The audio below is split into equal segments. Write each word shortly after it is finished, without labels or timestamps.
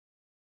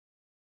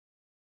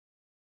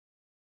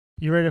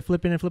You ready to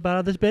flip in and flip out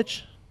of this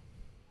bitch?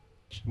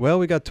 Well,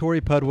 we got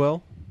Torey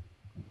Pudwill.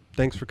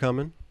 Thanks for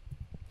coming.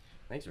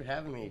 Thanks for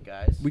having me,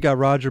 guys. We got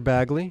Roger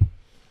Bagley.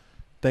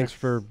 Thanks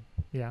for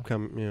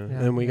coming. Yeah.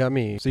 And we got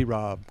me,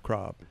 C-Rob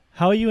Crob.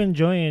 How are you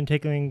enjoying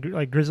taking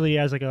like Grizzly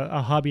as like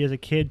a hobby as a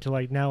kid to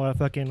like now a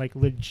fucking like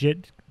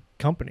legit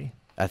company?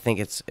 I think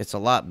it's a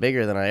lot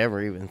bigger than I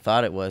ever even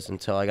thought it was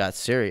until I got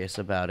serious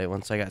about it.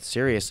 Once I got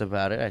serious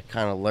about it, I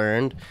kind of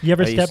learned. You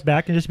ever step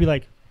back and just be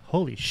like,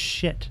 holy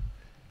shit.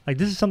 Like,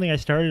 this is something I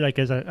started like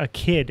as a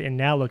kid, and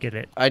now look at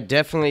it. I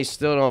definitely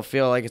still don't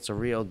feel like it's a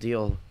real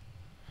deal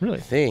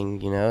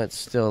thing, you know? It's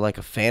still like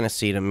a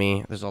fantasy to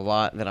me. There's a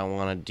lot that I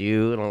want to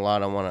do and a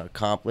lot I want to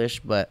accomplish,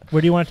 but... Where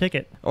do you want to take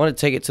it? I want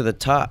to take it to the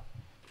top.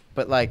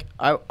 But, like,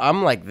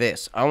 I'm like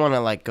this. I want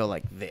to, like, go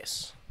like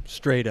this.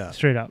 Straight up.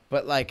 Straight up.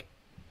 But, like...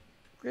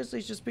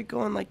 Grizzlies just be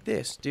going like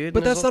this, dude.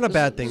 But that's not a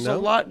bad thing, though. There's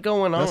a lot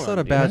going on. That's not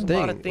a bad thing. There's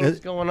a lot of things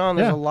going on.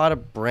 There's a lot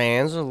of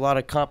brands. There's a lot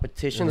of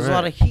competition. There's a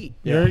lot of heat.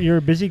 You're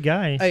a busy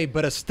guy. Hey,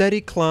 but a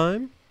steady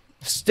climb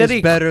is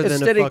better than a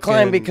steady fucking,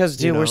 climb because,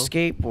 dude, you know? we're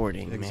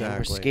skateboarding, Exactly. man.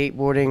 We're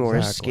skateboarding. We're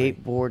a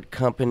skateboard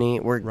company.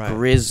 We're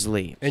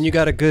Grizzly. And you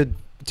got a good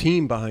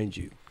team behind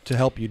you to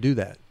help you do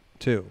that,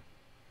 too.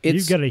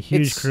 You've got a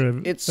huge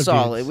crew. It's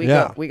solid. We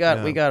got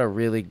a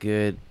really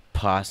good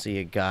posse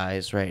of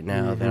guys right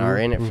now that are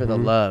in it for the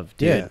love,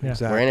 dude. Yeah,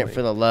 exactly. We're in it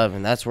for the love,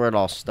 and that's where it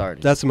all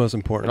started. That's the most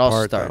important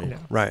part, though. Yeah.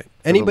 Right.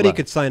 Anybody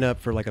could sign up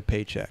for like a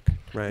paycheck,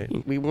 right?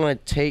 We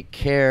want to take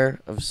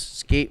care of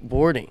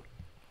skateboarding.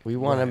 We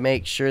want to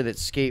make sure that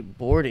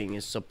skateboarding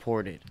is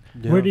supported.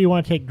 Yeah. Where do you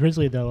want to take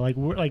Grizzly, though? Like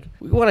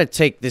we want to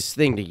take this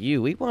thing to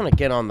you. We want to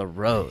get on the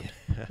road.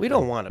 We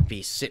don't want to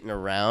be sitting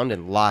around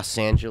in Los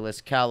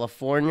Angeles,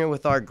 California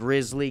with our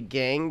Grizzly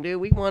gang, dude.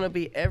 We want to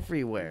be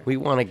everywhere. We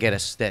want to get a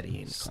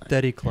steady incline.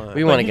 Steady climb.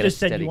 We want to get a a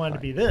steady steady You want to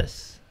climb. be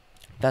this.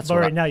 That's but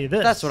what right now you're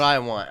this. That's what I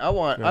want. I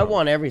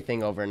want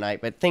everything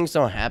overnight, but things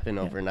don't happen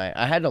overnight.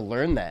 I had to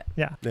learn that.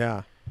 Yeah.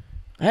 Yeah.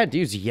 I had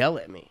dudes yell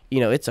at me. You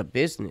know, it's a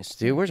business,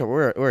 dude.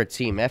 We're a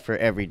team effort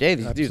every day.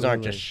 These dudes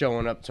aren't just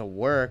showing up to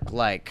work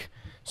like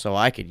so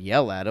I could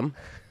yell at them.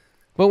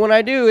 But when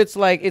I do, it's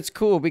like it's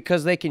cool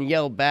because they can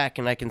yell back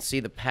and I can see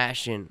the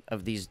passion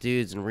of these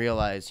dudes and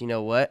realize, you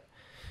know what?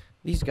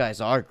 These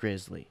guys are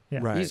Grizzly. Yeah.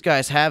 Right. These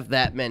guys have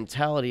that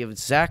mentality of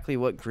exactly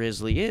what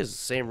Grizzly is. The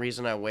same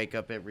reason I wake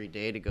up every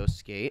day to go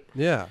skate.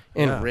 Yeah.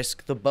 And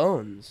risk the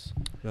bones.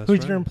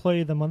 Who's your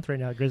employee of the month right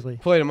now, Grizzly?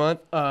 Employee of the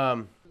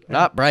month?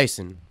 Not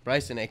Bryson.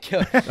 Bryson ain't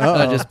killing.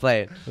 No, just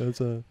playing.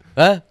 That's a...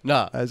 Huh?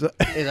 No.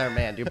 He's our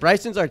man, dude.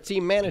 Bryson's our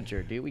team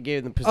manager, dude. We gave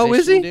him the position, Oh,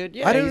 is he? dude.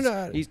 Yeah, I didn't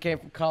know. He's came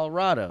from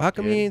Colorado. How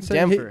come dude. he ain't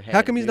Denver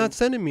how come he's dude. not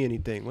sending me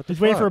anything? What the He's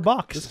fuck? waiting for a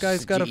box. This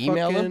guy's got Did a you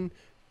email fucking... him?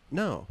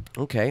 No.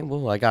 Okay,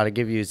 well, I got to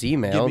give you his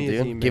email, Give me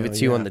his dude. Give it email,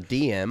 to you on the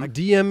DM.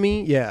 DM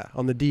me? Yeah,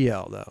 on the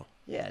DL, though.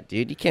 Yeah,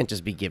 dude. You can't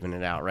just be giving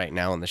it out right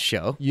now on the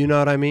show. You know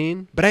what I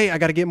mean? But hey, I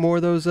got to get more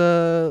of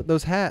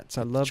those hats.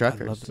 I love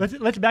Truckers.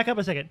 Let's back up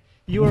a second.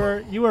 You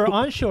were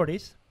on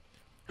Shorties.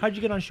 How'd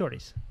you get on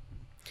Shorties?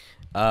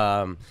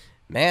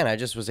 Man, I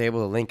just was able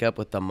to link up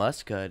with the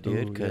Muska,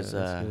 dude, because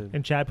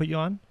And Chad put you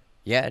on?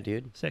 yeah,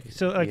 dude. Sick.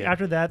 So like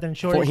after that, then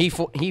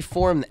Shorties. He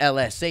formed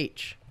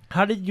LSH.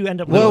 How did you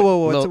end up?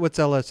 Whoa! What's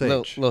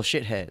LSH? Little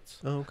shitheads.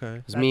 Oh, okay.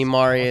 It was me,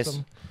 Marius,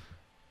 awesome.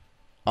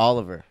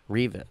 Oliver,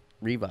 Rivas.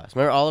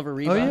 Remember Oliver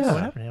Rivas? Oh, yeah.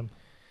 What happened to him?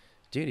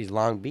 Dude, he's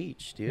Long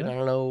Beach, dude. Yeah.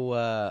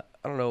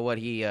 I don't know what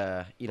he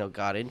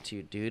got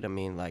into, dude. I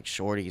mean, like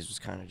Shorties was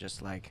kind of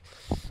just like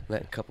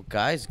letting a couple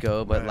guys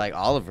go, but like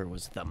Oliver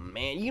was the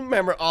man. You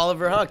remember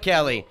Oliver, huh,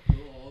 Kelly?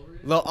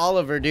 Little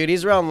Oliver, dude.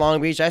 He's around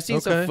Long Beach. I seen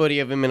some footage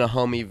of him in a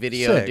homie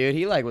video, Sick. dude.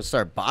 He like would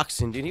start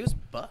boxing, dude. He was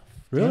buff.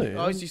 Really? He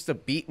always used to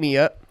beat me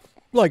up.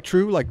 Like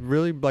true? Like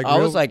really? Like I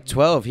real? was like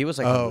 12. He was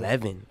like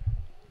 11.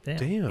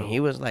 Damn. And he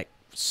was like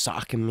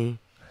socking me,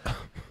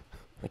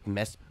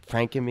 like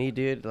pranking me,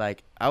 dude.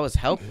 Like I was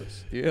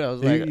helpless, dude. I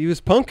was like, he was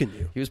punking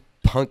you. he was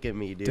punking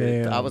me, dude.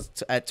 Damn. I was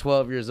at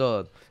 12 years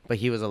old, but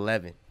he was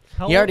 11.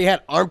 How He already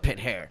had armpit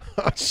hair.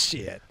 Oh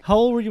shit! How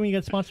old were you when you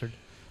got sponsored?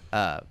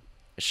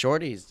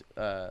 Shorties,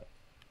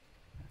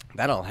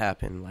 that all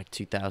happened like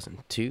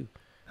 2002,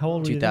 How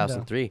old were you then, though?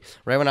 2003.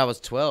 Right when I was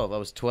 12. I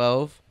was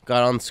 12.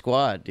 Got on the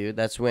squad, dude.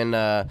 That's when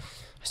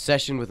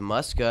session with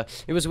Muska.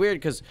 It was weird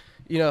because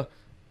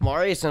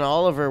Marius and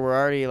Oliver were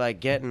already like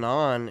getting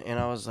on, and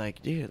I was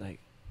like, dude, like,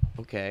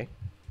 okay,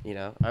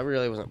 I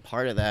really wasn't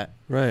part of that.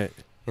 Right.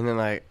 And then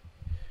like,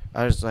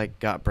 I just like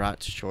got brought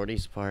to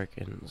Shorty's Park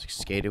and like,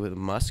 skated with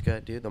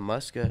Muska, dude. The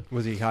Muska.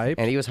 Was he hyped?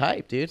 And he was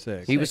hyped, dude.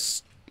 Sick. He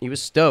was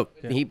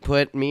stoked. Yeah. He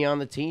put me on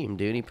the team,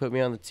 dude. He put me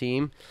on the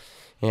team,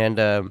 and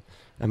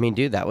I mean,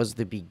 dude, that was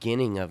the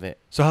beginning of it.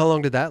 So how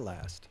long did that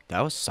last? That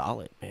was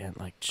solid, man.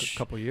 Like A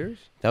couple years.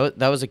 that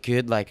was a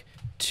good like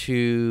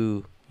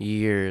 2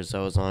 years. I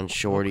was on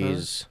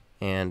Shorties,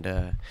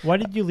 And why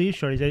did you leave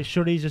Shorty's? Did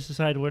Shorty's just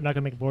decided we're not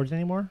gonna make boards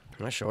anymore?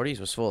 my Shorty's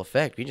was full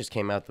effect. We just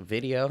came out the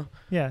video.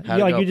 Yeah,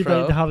 you did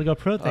the How to Go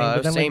Pro thing.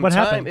 But then, like, what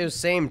happened? It was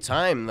same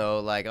time though.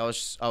 Like I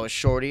was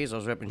Shorty's. I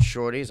was repping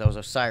Shorty's. I was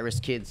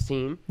Osiris Kids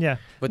team. Yeah.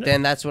 But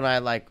then that's when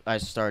I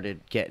started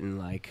getting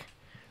like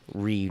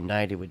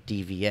reunited with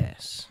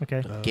DVS.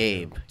 Okay.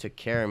 Gabe took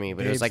care of me,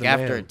 but Gabe's it was like the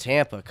after man. a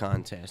Tampa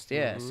contest.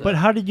 Yeah. So. But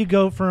how did you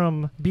go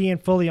from being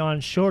fully on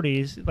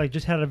Shorty's, like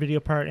just had a video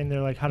part in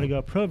there, like How to Go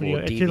Pro video?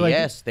 Well, to, DVS,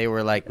 like, they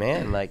were like,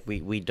 man, like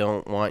we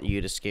don't want you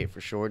to skate for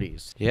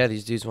Shorty's. Yeah,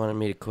 these dudes wanted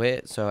me to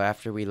quit. So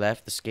after we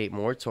left the Skate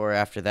More tour,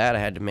 after that, I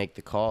had to make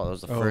the call. It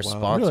was the first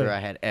sponsor Really? I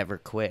had ever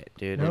quit,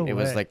 dude. No And it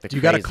was way. like the Do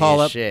you got to craziest call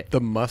up shit. the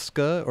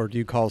Muska, or do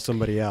you call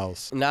somebody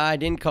else? Nah, I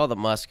didn't call the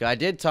Muska. I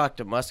did talk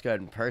to Muska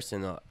in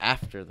person though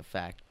after the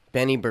fact.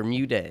 Benny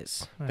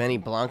Bermudez, Benny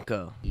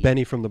Blanco.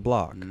 Benny from the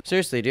block.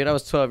 Seriously, dude, I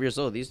was 12 years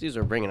old. These dudes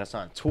were bringing us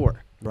on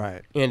tour.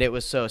 Right. And it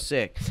was so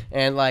sick.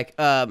 And like,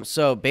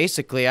 so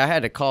basically I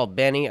had to call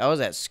Benny. I was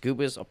at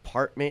Scuba's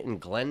apartment in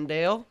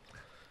Glendale.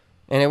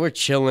 And we're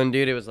chilling,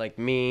 dude. It was like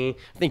me.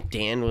 I think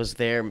Dan was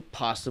there,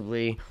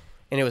 possibly.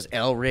 And it was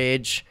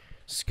Elridge,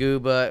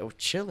 Scuba. We're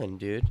chilling,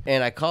 dude.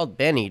 And I called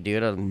Benny,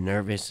 dude. I was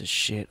nervous as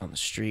shit on the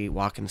street,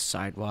 walking the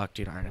sidewalk.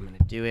 Dude, all right, I'm going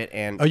to do it.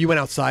 And Oh, you went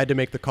outside to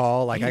make the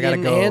call? Like, he I got to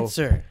didn't go.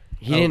 answer.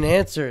 He didn't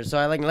answer. So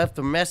I like left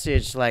a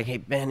message like, hey,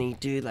 Benny,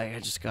 dude, like I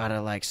just got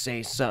to like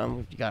say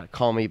something. You got to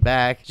call me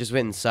back. Just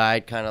went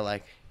inside, kind of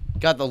like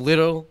got the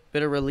little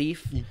bit of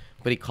relief,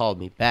 but he called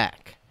me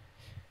back.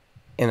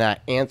 And I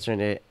answered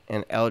it,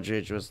 and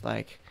Eldridge was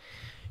like,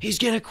 he's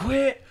going to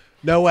quit.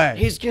 No way.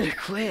 He's going to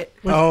quit.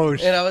 Oh,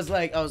 And I was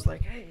like,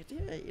 hey,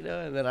 yeah, you know,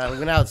 and then I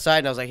went outside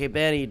and I was like, hey,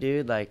 Benny,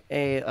 dude, like,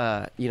 hey,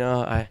 you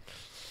know,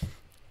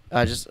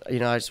 I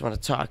just want to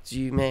talk to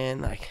you,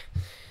 man. Like,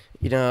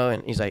 you know,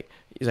 and he's like,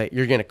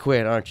 you're going to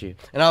quit, aren't you?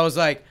 And I was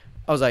like,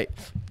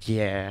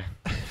 yeah.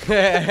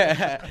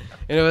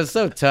 And it was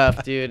so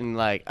tough, dude. And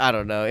like, I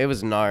don't know. It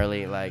was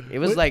gnarly. Like, it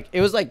was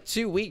like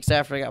 2 weeks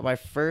after I got my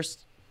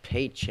first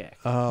paycheck.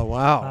 Oh,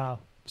 wow. Wow.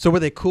 So were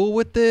they cool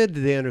with it?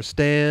 Did they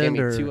understand? Gave me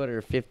or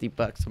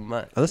 $250 a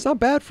month. Oh, that's not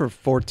bad for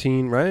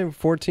 14, right?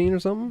 14 or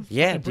something?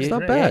 Yeah, dude. It's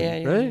not bad,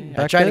 Yeah. right? I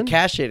Back tried then? to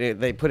cash it.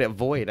 They put it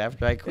void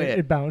after I quit.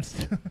 It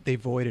bounced. They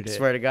voided it.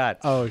 Swear to God.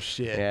 Oh,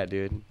 shit. Yeah,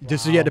 dude.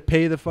 Just so you had to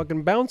pay the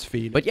fucking bounce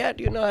fee. But yeah,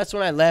 dude, no, that's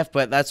when I left.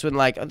 But that's when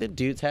like other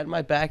dudes had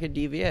my back at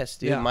DVS,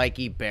 dude. Yeah.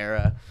 Mikey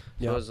Barra.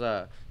 So Yeah. I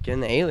was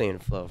getting the Alien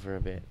Flow for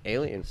a bit.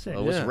 Alien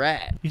Flow was Yeah.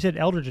 rad. You said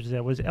Eldridge was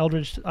there. Was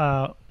Eldridge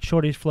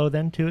Shorty's flow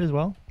then too as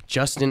well?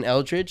 Justin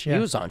Eldridge, Yeah. he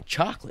was on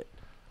Chocolate.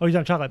 Oh, he's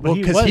on Chocolate. Well,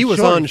 because he was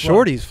on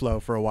Shorty's flow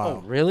for a Oh,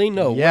 while. really?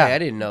 No Yeah. way. I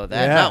didn't know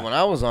that. Yeah. Not when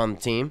I was on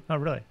the team. Oh,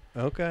 really?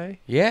 Okay.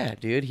 Yeah,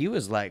 dude. He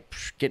was like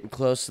getting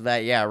close to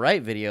that Yeah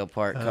Right video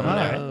part coming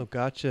out. Oh,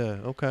 gotcha.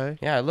 Okay.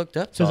 Yeah, I looked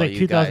up to So it was all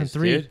like you guys,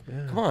 2003.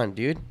 dude. Come on,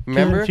 dude.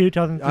 Remember?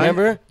 2003.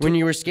 Remember when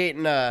you were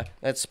skating that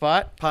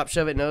spot, pop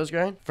shove it nose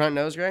grind, front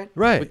nose grind,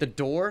 Right. with the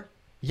door?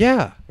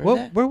 Yeah.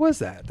 Remember that? Where was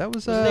that? That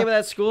was What's the name of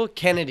that school?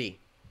 Kennedy.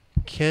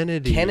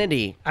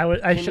 Kennedy.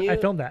 I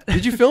filmed that.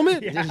 Did you film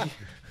it? Yeah.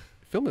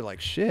 Filmed it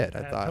like shit,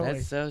 I Yeah, thought. totally.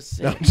 That's so No,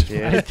 sick, I'm just-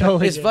 dude. I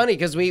totally It's did. funny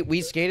because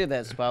we skated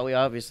that spot. We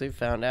obviously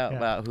found out Yeah.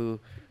 about who,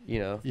 you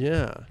know,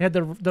 Yeah. You had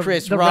the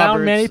Chris round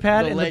Roberts, mani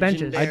pad and the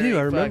benches. legendary I do,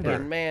 I remember.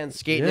 fucking man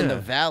skating in the Yeah.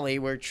 valley.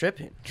 We're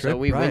tripping. So Trip,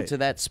 we right. went to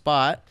that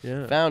spot,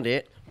 Yeah. found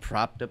it,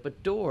 propped up a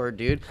door,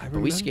 dude. But we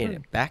remember.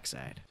 skated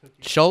backside.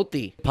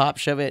 Schulte, pop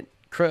shove it,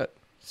 crook.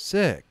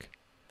 Sick.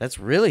 That's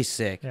really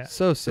sick. Yeah.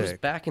 So It was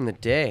sick. back in the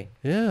day.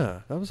 Yeah.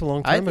 That was a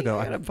long I time think ago.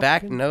 I had a fucking-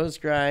 back nose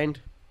grind,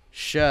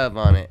 shove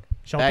on it.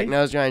 Schulte? Back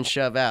nose grind,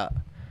 shove out.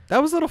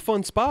 That was a little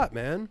fun spot,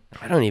 man.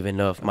 I don't even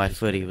know if my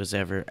footy was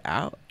ever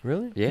out.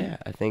 Really? Yeah,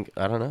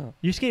 I don't know.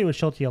 You skated with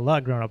Schulte a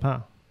lot growing up,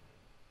 huh?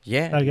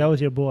 Yeah. Like that was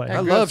your boy. I grew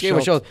up love skating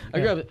with Schulte.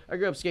 Schulte. I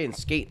grew up skating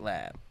Skate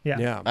Lab. Yeah.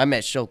 Yeah. I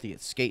met Schulte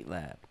at Skate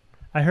Lab.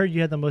 I heard you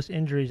had the most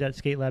injuries at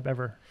Skate Lab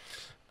ever.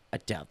 I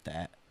doubt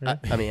that. Really?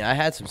 I mean, I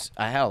had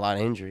a lot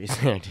of injuries.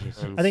 I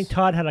think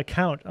Todd had a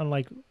count on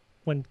like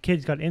when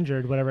kids got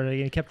injured, whatever.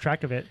 He kept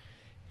track of it,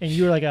 and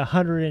you were like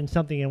 100 and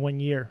something in 1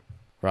 year.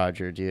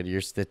 Roger, dude,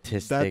 your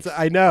statistics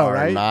I know, are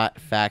right? not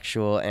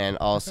factual, and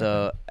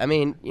also, I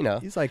mean, you know,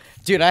 He's like,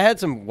 dude, I had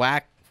some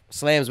whack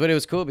slams, but it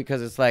was cool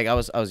because it's like I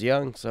was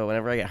young, so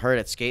whenever I get hurt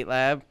at Skate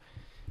Lab,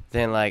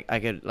 then like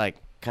I could like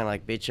kind of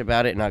like bitch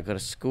about it and not go to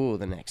school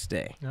the next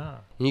day. Ah.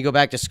 And you go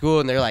back to school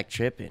and they're like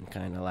tripping,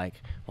 kind of like,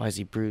 why is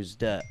he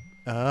bruised up?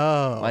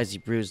 oh. Why is he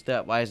bruised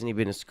up? Why hasn't he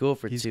been to school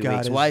for He's 2 got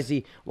weeks?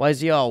 his- Why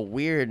is he all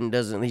weird and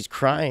he's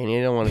crying? He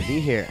don't want to be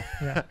here.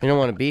 Yeah. He don't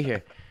want to be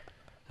here.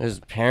 His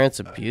parents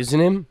abusing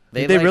him.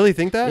 Did they like- really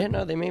think that? Yeah,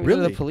 no, they made me go to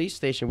Really? the police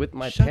station with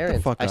my Shut the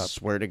parents. fuck I up.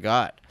 swear to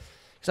God.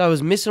 Because I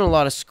was missing a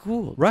lot of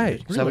school. Right,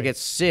 Because I would really. get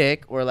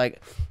sick or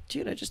like,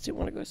 dude, I just didn't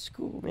want to go to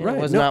school, man. Right.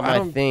 It was No, not I my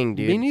don't- thing,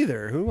 dude. Me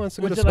neither. Who wants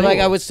to go Was to it school? But like,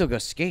 I would still go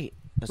skate.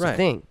 That's Right. the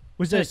thing.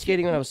 Was I started that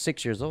skating when I was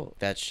 6 years old.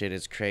 That shit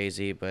is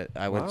crazy. But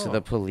I went to Wow.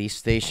 the police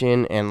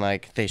station and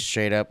like they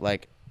straight up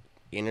like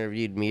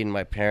interviewed me and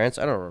my parents.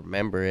 I don't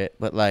remember it,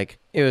 but like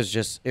it was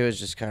just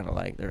kind of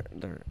like they're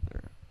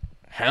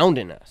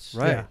hounding us.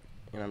 Right. Yeah.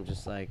 And I'm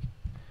just like,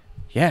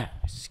 yeah,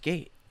 I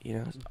skate. You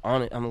know,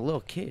 on it. I'm a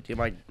little kid, dude.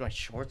 My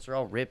shorts are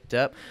all ripped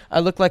up. I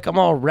look like I'm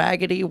all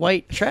raggedy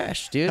white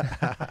trash, dude.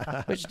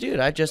 Which, dude,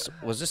 I just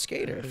was a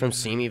skater from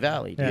Simi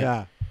Valley, dude.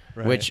 Yeah.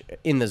 Right. Which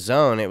in the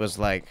zone, it was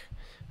like,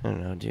 I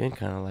don't know, dude,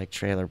 kind of like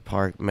trailer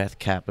park, meth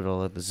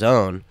capital of the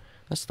zone.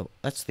 That's the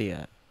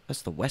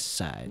west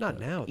side.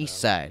 Not now. East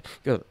side.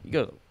 You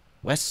go to the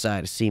west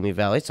side of Simi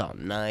Valley. It's all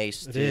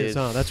nice, dude. It is,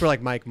 huh? That's where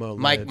like Mike Mo lives.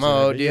 Mike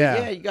Mo, dude.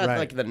 Yeah, You got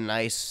like the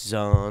nice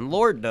zone.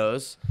 Lord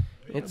knows.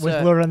 Was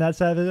Lord on that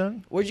side of the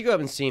zone? Where'd you go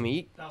up and see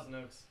me? Thousand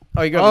Oaks.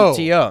 Oh, you go up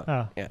to T.O.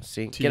 Oh. Yeah,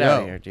 see? T.O. Get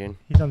out of here, dude.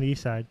 He's on the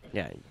east side.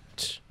 Yeah,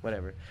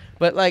 whatever.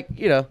 But, like,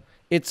 you know,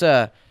 it's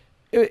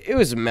it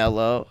was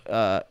mellow.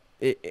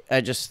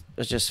 I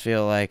just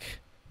feel like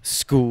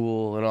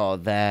school and all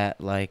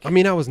that. Like, I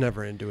mean, I was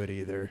never into it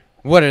either.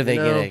 what are they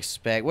going to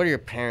expect? What are your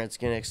parents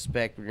going to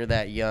expect when you're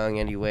that young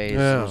anyways?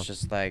 Yeah. It's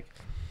just like,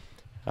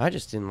 I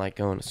just didn't like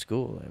going to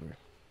school ever.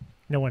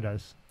 No one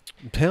does.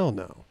 Hell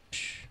no.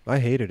 I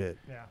hated it.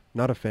 Yeah.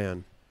 Not a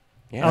fan.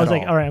 Yeah, I was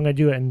like, all right, I'm going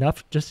to do it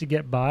enough just to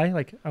get by.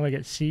 Like, I'm going to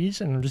get C's,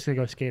 and I'm just going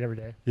to go skate every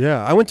day.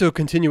 Yeah, I went to a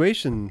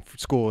continuation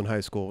school in high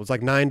school. It was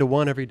like 9 to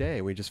 1 every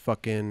day. We just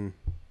fucking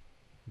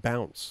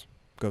bounce,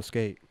 go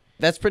skate.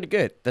 that's pretty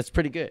good. That's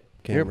pretty good.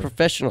 You're a Camera.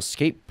 professional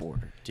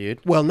skateboarder, dude.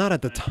 Well, not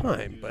at the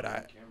time, but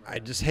I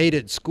just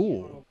hated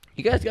school.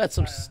 You guys got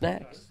some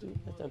snacks.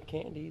 Dude. Got some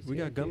candies. We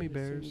here, got gummy dude.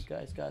 bears. You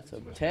guys got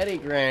some Teddy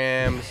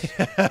Grahams.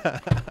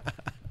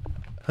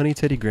 Honey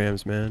Teddy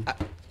Grahams, man.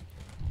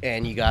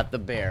 And you got the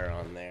bear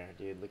on there,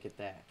 dude. Look at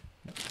that.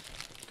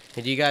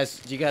 And do you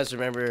guys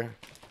remember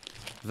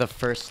the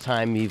first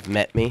time you've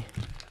met me?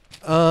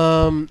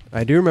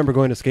 I do remember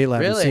going to Skate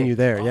Lab and seeing you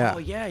there. Oh, Yeah.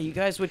 yeah. You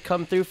guys would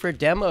come through for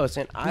demos,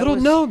 and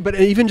But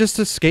even just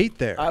to skate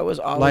there. I was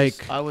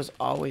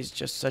always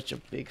just such a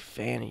big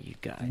fan of you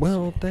guys.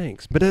 Well,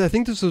 thanks. But I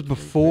think this was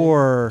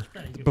before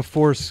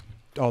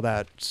all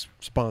that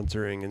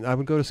sponsoring, and I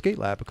would go to Skate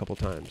Lab a couple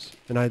times,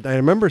 and I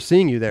remember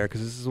seeing you there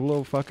because this is a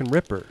little fucking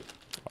ripper.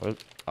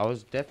 I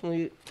was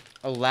definitely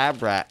a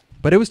lab rat.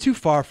 But it was too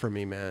far for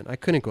me, man. I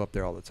couldn't go up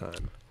there all the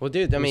time. Well,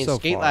 dude, I mean, so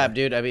Skate far. Lab,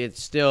 dude. I mean,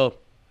 it's still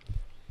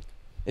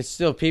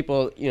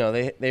people. You know,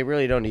 they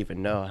really don't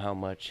even know how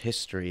much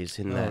history is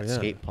in that yeah.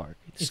 skate park.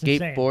 It's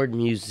Skateboard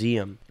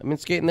museum. I've been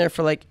skating there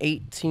for like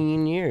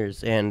 18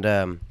 years, and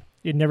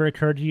It never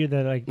occurred to you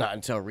that, like, not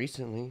until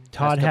recently.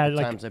 Todd Last couple had,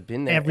 like, times I've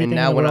been there, everything and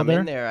now in the when world I'm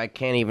in there? there, I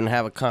can't even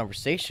have a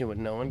conversation with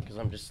no one because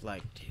I'm just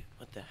like, dude,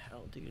 what the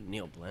hell, dude?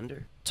 Neil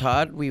Blender.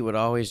 Todd, we would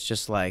always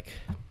just like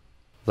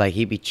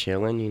he'd be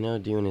chilling, you know,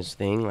 doing his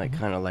thing, like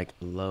kind of like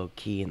low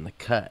key in the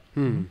cut.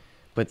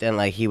 But then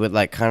like he would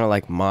like kind of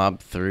like mob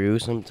through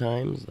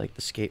sometimes, like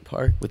the skate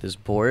park with his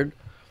board.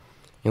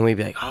 And we'd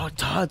be like, oh,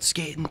 Todd's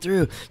skating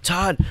through.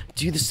 Todd,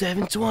 do the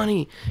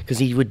 720. Because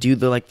he would do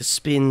the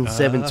spin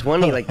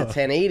 720, like the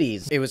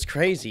 1080s. It was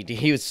crazy, dude.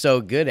 He was so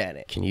good at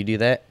it. Can you do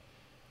that?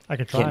 I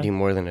could try. Can't do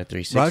more than a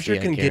 360. Roger I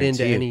can get into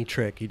guarantee you. any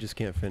trick. He just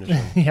can't finish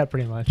it. Yeah,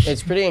 pretty much.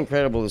 It's pretty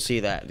incredible to see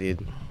that,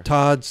 dude.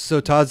 Todd's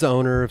the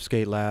owner of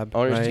Skate Lab.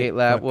 Owner of right? Skate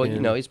Lab. Well, you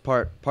Fucking- know, he's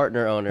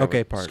partner owner. Okay,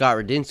 with part. Scott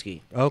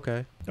Radinsky.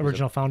 Okay.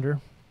 Original founder.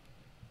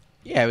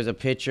 Yeah, he was a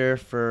pitcher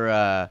for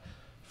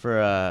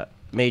a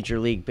Major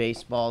League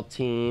Baseball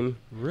team.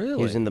 Really?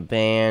 He was in the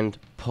band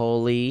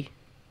Polly.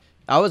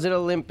 I was in a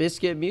Limp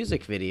Bizkit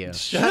music video.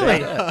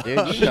 Shut up,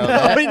 dude. You know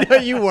that. No,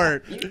 you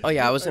weren't. Oh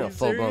yeah, I was in Are a you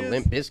full-blown serious?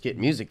 Limp Bizkit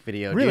music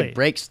video, Really? dude.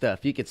 Break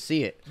stuff. You could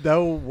see it.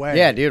 No way.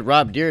 Yeah, dude.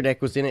 Rob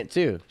Dyrdek was in it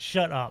too.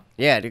 Shut up.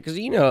 Yeah, dude. Because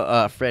you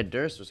know, Fred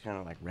Durst was kind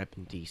of like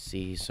repping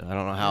DC, so I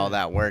don't know how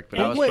that worked, but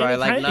I was probably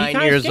like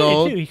 9 years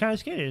old. Too. He kind of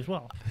skated as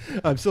well.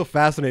 I'm still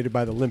fascinated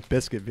by the Limp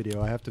Bizkit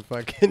video. I have to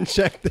fucking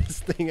check this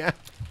thing out.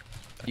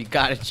 You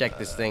gotta check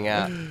this thing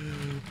out.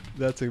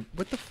 What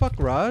the fuck,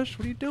 Raj?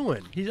 What are you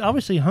doing? He's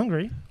obviously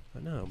hungry. I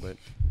know, but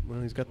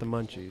well, he's got the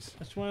munchies.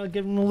 That's why I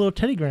give him a little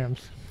Teddy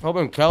Grahams.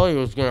 Hoping Kelly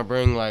was gonna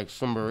bring like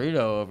some burrito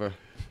over.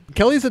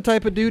 Kelly's the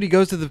type of dude. He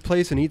goes to the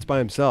place and eats by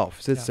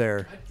himself. Sits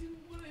there.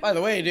 By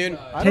the way, dude,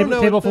 I don't know.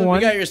 Table what for the- one.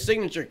 we got your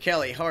signature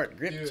Kelly Hart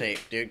grip tape,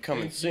 dude,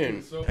 coming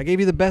soon. I gave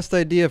you the best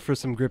idea for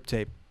some grip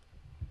tape,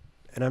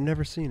 and I've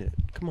never seen it.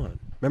 Come on.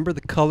 Remember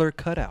the color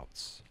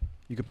cutouts?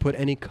 You could put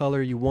any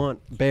color you want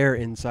bear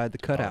inside the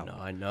cutout. Oh,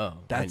 no, I know.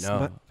 That's I know.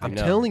 not- I I'm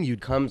know. telling you.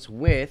 Comes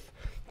with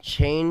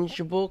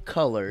changeable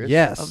colors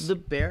Yes. of the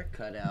bear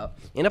cutout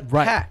in a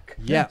Right. pack.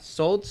 Yeah.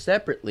 Sold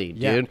separately,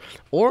 Yeah. dude.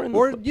 Or in the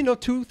Or,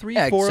 2, 3,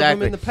 yeah, 4 of them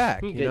exactly. in the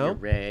pack, you get know? your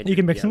red, You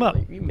can your mix 'em yellow, up.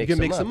 You can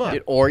mix 'em up.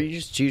 dude. Or you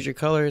just choose your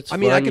color. It's I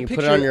mean, I fun. could You put it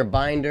picture- on your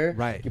binder.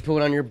 Right. You put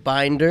it on your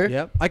binder.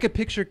 Yep. I could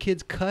picture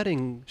kids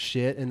cutting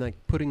shit and like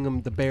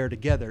putting the bear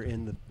together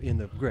in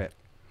the grip.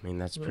 I mean,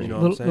 that's pretty, know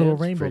what I'm saying? Little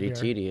It's rainbow pretty bear.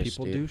 tedious,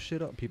 People dude. do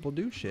shit up. People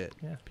do shit.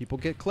 Yeah. People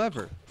get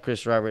clever.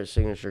 Chris Roberts'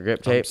 signature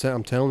grip tape.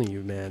 I'm telling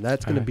you, man,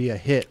 that's gonna Alright. be a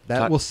hit. That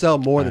Talk- will sell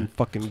more than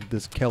fucking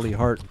this Kelly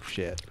Hart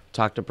shit.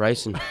 Talk to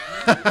Bryson.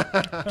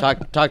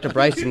 talk to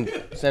Bryson.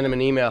 Send him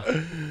an email.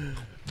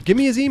 Give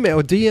me his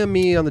email. DM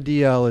me on the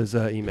DL his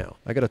email.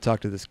 I gotta talk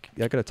to this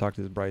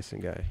Bryson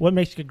guy. What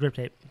makes good grip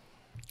tape?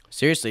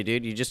 Seriously,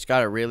 dude, you just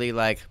gotta really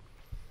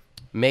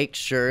make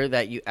sure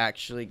that you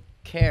actually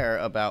care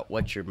about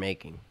what you're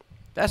making.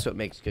 That's what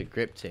makes good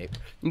grip tape.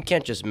 You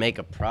can't just make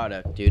a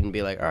product, dude, and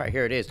be like, all right,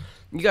 here it is.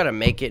 You got to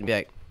make it and be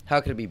like,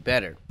 how could it be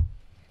better?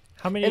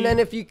 How many? And then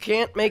if you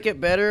can't make it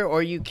better,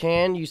 or you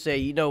say,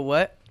 you know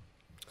what?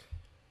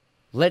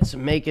 Let's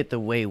make it the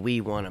way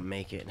we want to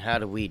make it. And how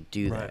do we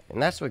do that?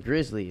 And that's what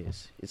Grizzly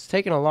is. It's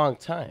taken a long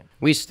time.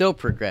 We still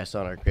progress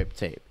on our grip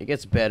tape. It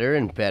gets better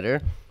and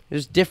better.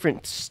 There's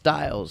different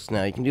styles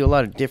now. You can do a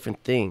lot of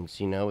different things,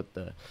 you know, with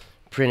the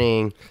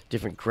printing,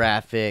 different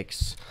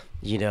graphics.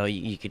 You know,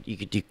 you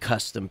could do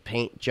custom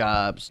paint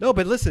jobs. No,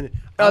 but listen.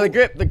 Oh, the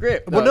grip.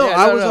 Well, no,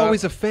 I was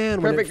always a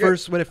fan when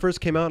Perfect it first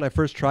came out and I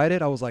first tried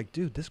it. I was like,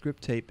 dude, this grip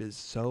tape is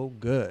so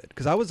good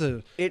because I was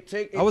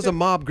a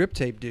mob grip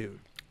tape dude.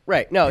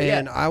 Right. No.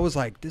 And yeah. I was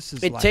like, this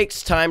is. It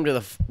takes time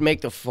to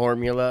make the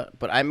formula,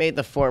 but I made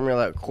the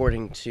formula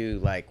according to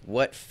like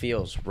what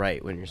feels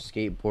right when you're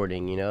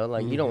skateboarding. You know,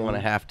 like you don't want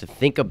to have to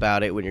think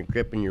about it when you're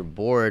gripping your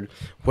board.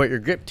 What your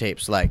grip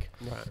tape's like.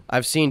 Right.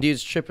 I've seen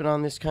dudes tripping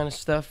on this kind of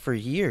stuff for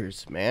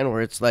years, man.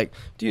 Where it's like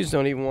dudes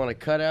don't even want to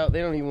cut out.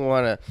 They don't even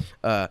want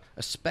a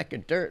speck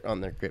of dirt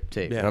on their grip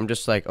tape. Yeah. And I'm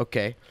just like,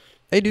 okay.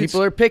 Hey, dude,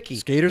 people are picky.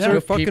 Skaters are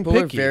fucking people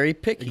picky. People are very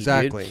picky.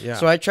 Exactly. Dude. Yeah.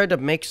 So I tried to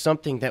make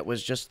something that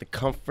was just the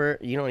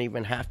comfort. You don't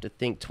even have to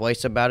think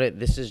twice about it.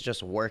 This is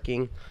just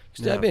working.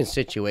 Because I've been in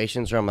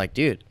situations where I'm like,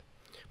 dude,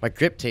 my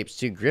grip tape's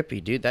too grippy,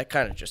 dude. That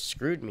kind of just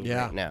screwed me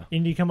right now.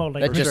 And you come out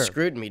like that just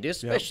screwed me, dude.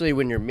 Especially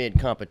when you're mid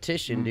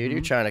competition, dude.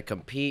 You're trying to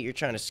compete. You're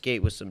trying to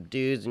skate with some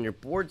dudes, and your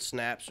board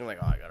snaps. And you're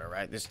like, oh, I gotta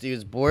ride this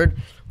dude's board.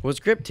 Well,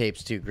 his grip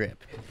tape's too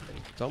grip.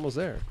 It's almost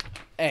there.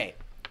 Hey.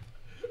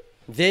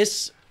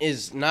 This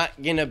is not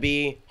going to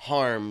be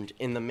harmed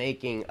in the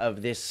making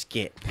of this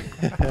skit.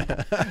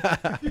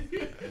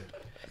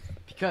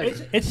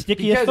 Because it's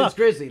sticky as fuck. Because it's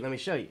Grizzly. Let me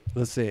show you.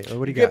 Let's see.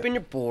 What do you got? Gripping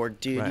your board,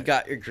 dude. Right. You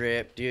got your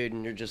grip, dude,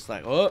 and you're just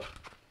like, oh.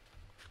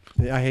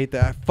 Yeah, I hate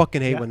that. I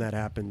fucking hate when that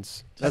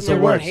happens. That's the worst.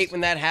 Everyone hate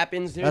when that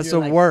happens, dude. That's you're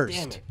the like, worst.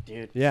 Damn it,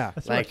 dude. Yeah.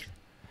 That's like,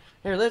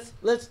 here, let's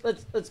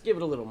give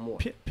it a little more.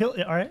 All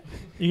right.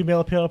 You can be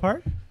able to peel it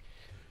apart.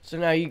 So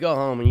now you go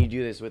home and you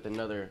do this with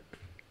another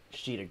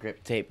sheet of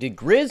grip tape. Dude,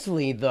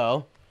 Grizzly,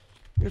 though,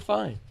 you're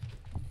fine.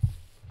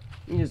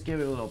 You just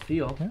give it a little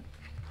peel,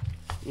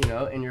 you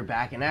know, and you're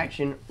back in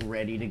action,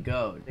 ready to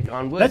go.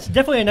 On wood. That's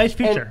definitely a nice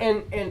feature.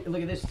 And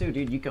look at this, too,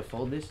 dude. You can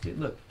fold this,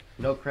 dude. Look,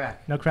 no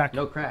crack. No crack.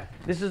 No crack.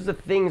 This is the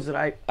things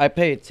that I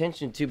pay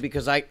attention to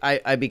because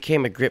I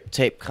became a grip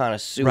tape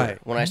connoisseur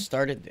when I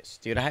started this,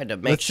 dude. I had to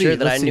make sure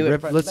that I knew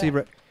it. Let's see.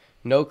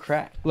 No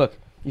crack. Look,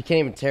 you can't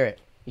even tear it.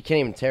 You can't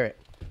even tear it.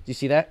 Do you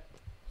see that?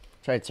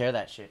 Try to tear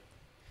that shit.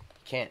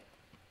 Can't.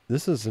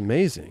 This is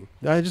amazing.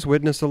 I just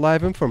witnessed a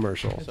live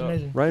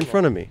infomercial right in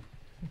front of me.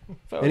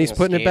 And he's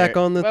putting it back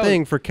on the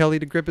thing for Kelly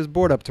to grip his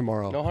board up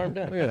tomorrow. No harm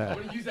done. Look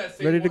at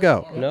that. Ready to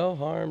go. No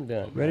harm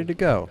done. Ready to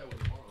go.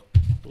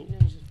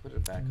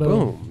 Back.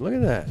 Boom. Look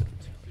at that.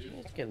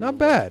 Not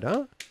bad,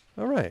 huh?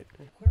 All right.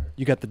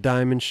 You got the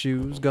diamond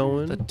shoes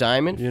going. The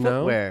diamond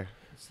footwear.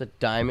 It's the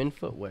diamond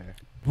footwear.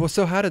 Well,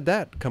 so how did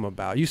that come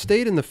about? You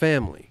stayed in the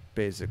family,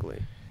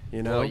 basically.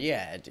 You know? Well,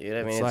 yeah, dude.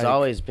 I mean, it's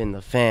always been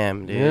the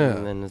fam, dude. Yeah.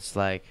 And then it's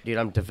like, dude,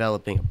 I'm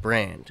developing a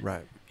brand.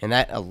 Right. And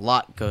that a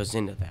lot goes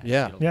into that.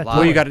 Yeah.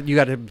 Well, you got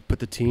to put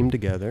the team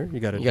together. You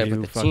got to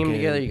put the team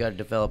together. You got to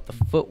develop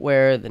the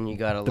footwear. Then you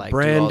got to like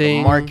branding, do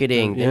all the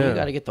marketing. Then you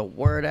got to get the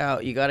word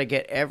out. You got to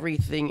get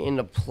everything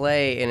into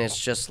play. And it's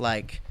just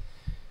like,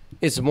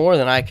 it's more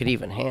than I could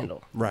even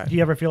handle. Right. Do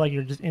you ever feel like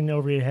you're just in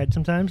over your head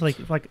sometimes? Like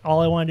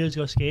all I want to do is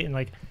go skate and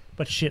like.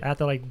 But shit, I have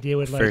to like deal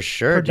with like for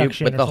sure, dude.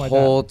 But the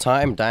whole like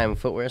time Diamond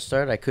Footwear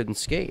started, I couldn't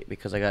skate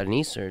because I got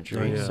knee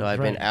surgery. So I've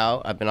been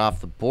out. I've been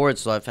off the board,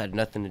 so I've had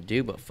nothing to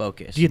do but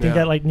focus. Do you think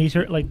that like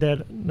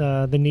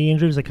the knee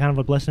injury was like kind of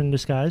a blessing in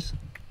disguise?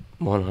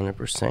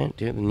 100%,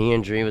 dude. The knee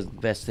injury was the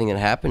best thing that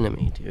happened to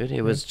me, dude.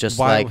 It was just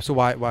like. So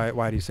why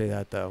do you say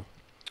that though?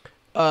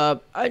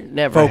 I've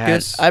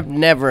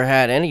never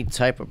had any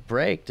type of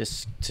break to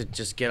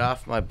just get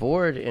off my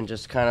board and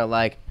just kind of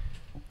like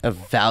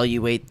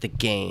evaluate the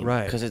game,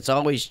 right? Because it's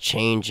always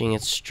changing.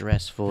 It's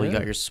stressful. You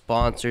got your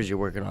sponsors. You're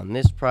working on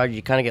this project.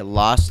 You kind of get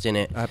lost in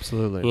it.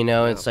 Absolutely. You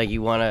know, it's like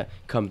you want to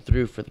come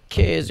through for the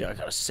kids. You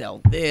gotta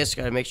sell this.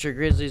 Gotta make sure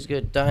Grizzly's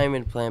good.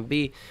 Diamond, Plan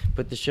B.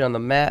 Put the shit on the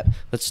map.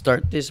 Let's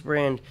start this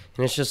brand.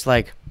 And it's just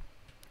like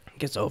it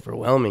gets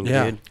overwhelming,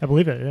 dude. I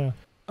believe it. Yeah.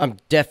 I'm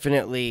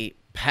definitely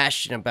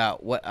passionate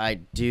about what I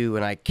do,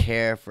 and I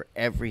care for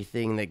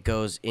everything that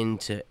goes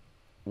into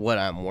what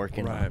I'm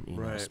working on. You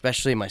know,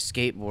 especially my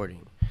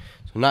skateboarding.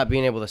 So not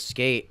being able to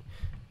skate,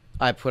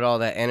 I put all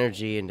that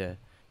energy into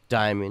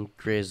Diamond,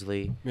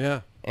 Grizzly.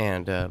 Yeah.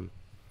 And,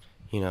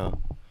 you know,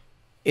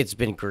 it's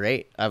been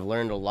great. I've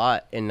learned a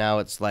lot. And now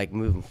it's like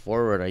moving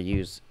forward, I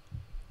use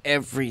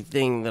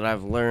everything that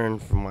I've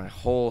learned from my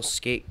whole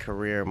skate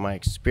career, my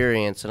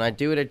experience, and I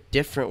do it a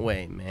different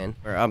way, man.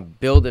 Where I'm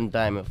building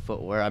diamond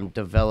footwear, I'm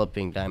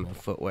developing diamond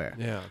footwear.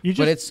 Yeah.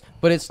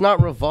 But it's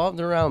not revolved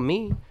around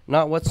me,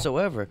 not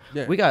whatsoever.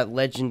 Yeah. We got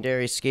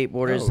legendary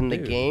skateboarders in the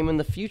game and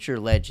the future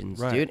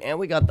legends, dude, and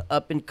we got the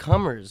up and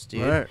comers,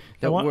 dude.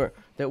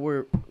 That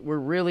we're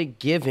really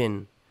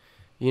giving,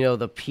 you know,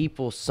 the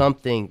people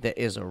something that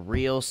is a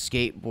real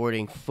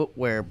skateboarding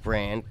footwear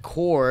brand,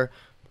 core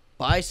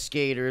by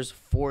skaters,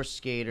 for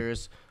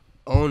skaters,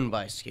 owned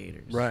by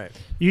skaters. Right.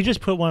 You just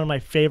put one of my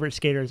favorite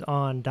skaters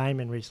on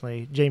Diamond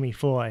recently, Jamie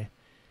Foy.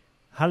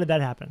 How did that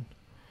happen?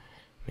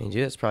 I mean,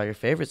 dude, that's probably your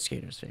favorite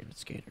skater's favorite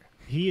skater.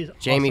 He is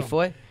Jamie awesome.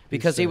 Foy,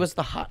 because he was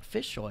the hot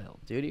fish oil,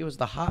 dude. He was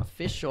the hot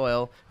fish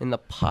oil in the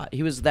pot.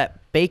 He was that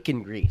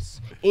bacon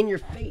grease in your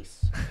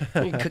face.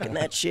 You're cooking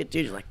that shit,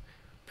 dude. You're like,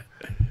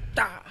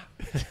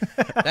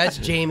 that's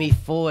Jamie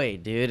Foy,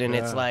 dude. And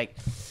it's like,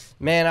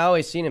 man, I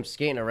always seen him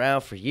skating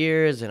around for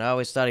years, and I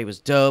always thought he was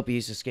dope. He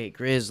used to skate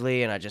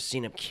Grizzly, and I just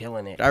seen him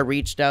killing it. I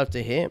reached out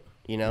to him,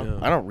 you know. Yeah.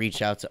 I don't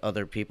reach out to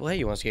other people. Hey,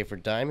 you want to skate for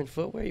Diamond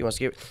Footwear? You want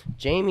to skate?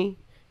 Jamie,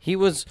 he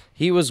was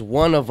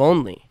one of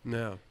only.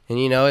 No. And,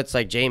 you know, it's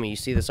like, Jamie, you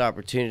see this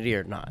opportunity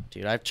or not,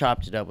 dude? I've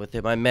chopped it up with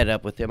him. I met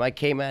up with him. I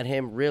came at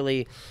him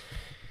really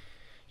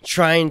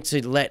trying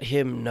to let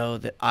him know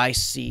that I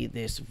see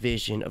this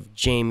vision of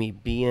Jamie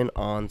being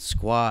on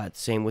squad.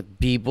 Same with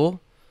Beeble.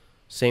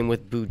 Same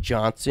with Boo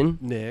Johnson.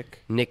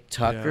 Nick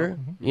Tucker.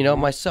 Yeah. You know,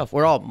 myself.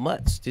 We're all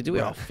mutts. Dude, do we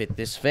all fit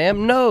this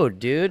fam? No,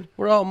 dude.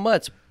 We're all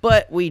mutts.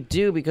 But we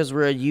do because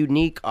we're a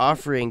unique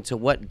offering to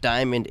what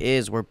Diamond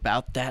is. We're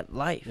about that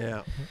life.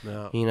 Yeah.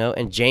 No. You know,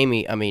 and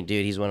Jamie, I mean,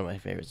 dude, he's one of my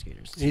favorite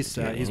skaters. He's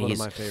one of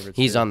my favorites.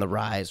 He's too. on the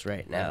rise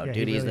right now, Yeah,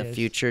 dude. he He's really the is.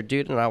 future,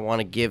 dude, and I want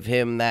to give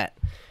him that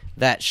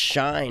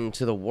shine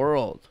to the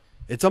world.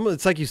 It's almost,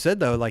 it's like you said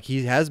though, like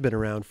he has been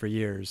around for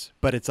years,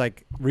 but it's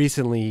like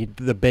recently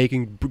the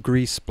bacon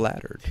grease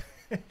splattered.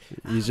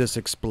 He's just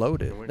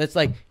exploded. That's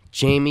like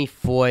Jamie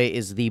Foy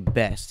is the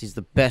best. He's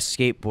the best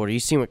skateboarder. You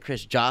seen what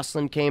Chris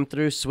Jocelyn came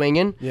through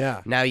swinging?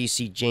 Yeah. Now you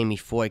see Jamie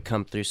Foy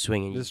come through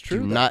swinging. It's You true,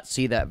 do though. not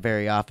see that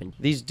very often.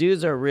 These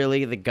dudes are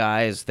really the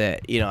guys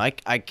that, you know,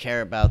 I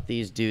care about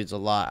these dudes a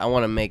lot. I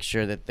want to make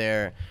sure that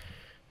their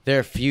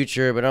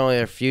future, but not only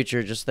their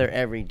future, just their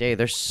everyday.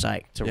 They're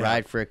psyched to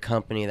ride for a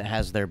company that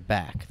has their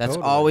back. That's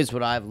Totally. always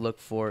what I've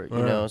looked for, you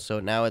know. So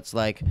now it's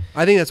like,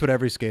 I think that's what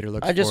every skater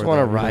looks for. I just want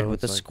to though, ride know,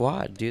 with the it's like-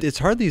 squad, dude. It's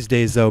hard these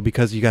days though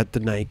because you got the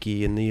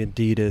Nike and the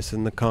Adidas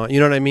and the you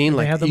know what I mean? They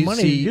Like have the you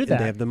money to see, do and that.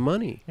 they have the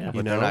money. Yeah. you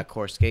But know, they're not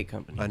core skate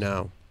companies. I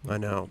know.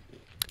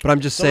 But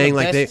I'm just Some of saying, the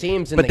like best they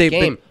teams in but the they,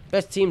 game,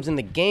 best teams in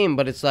the game,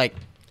 but it's like,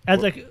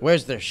 As a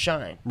where's their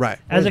shine? right?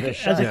 as Where's a the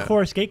shine? as a Yeah.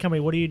 core skate company,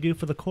 what do you do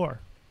for the core?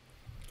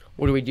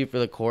 What do we do for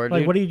the core, dude?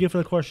 Like, what do you do for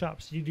the core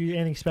shops? Do you do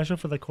anything special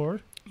for the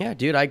core? Yeah,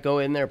 dude, I go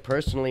in there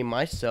personally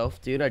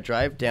myself, dude. I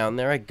drive down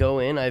there. I go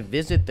in. I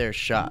visit their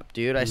shop,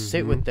 dude. I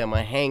sit with them.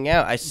 I hang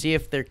out. I see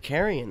if they're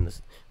carrying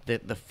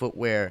the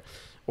footwear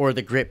or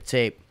the grip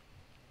tape.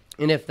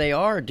 And if they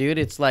are, dude,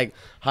 it's like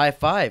high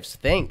fives.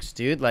 Thanks,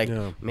 dude. Like,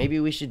 Yeah. maybe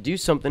we should do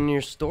something in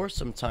your store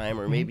sometime,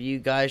 or maybe you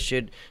guys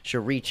should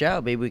reach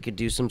out. Maybe we could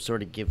do some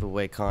sort of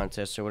giveaway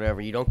contest or whatever.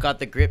 You don't got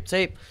the grip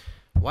tape?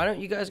 Why don't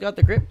you guys got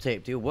the grip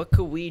tape, dude? What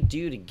could we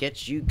do to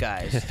get you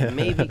guys to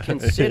maybe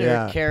consider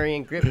Yeah.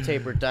 carrying grip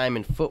tape or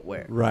Diamond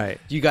footwear? Right.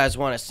 Do you guys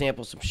want to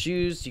sample some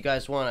shoes? Do you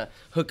guys want to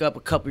hook up a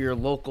couple of your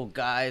local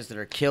guys that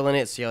are killing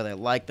it, see how they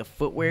like the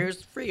footwear?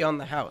 It's free on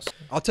the house.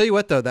 I'll tell you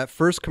what though, that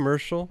first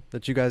commercial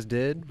that you guys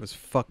did was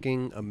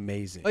fucking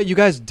amazing. You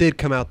guys did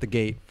come out the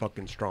gate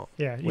fucking strong.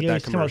 Yeah, you with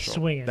guys that come out commercial.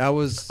 swinging. That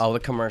was Oh, the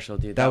commercial,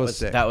 dude. That was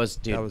sick. That was,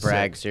 dude, That was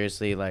brag, sick.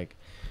 seriously, like,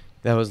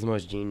 that was the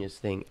most genius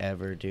thing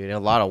ever, dude. A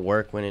lot of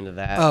work went into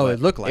that. Oh, but it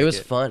looked like it was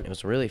it. fun. It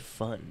was really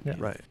fun. Yeah.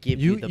 dude. right. Give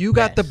You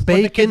got the best.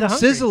 When the kids bacon are hungry.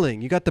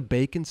 sizzling. You got the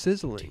bacon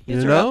sizzling.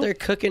 These You are out know? there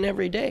cooking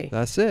every day.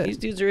 That's it. These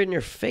dudes are in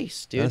your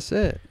face, dude. That's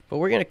it. But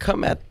we're gonna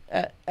come at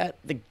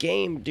the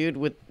game, dude,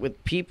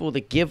 with people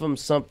that give them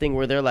something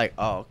where they're like,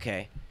 oh,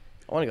 okay,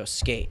 I want to go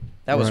skate.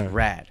 That was Right.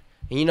 rad.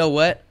 And you know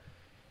what?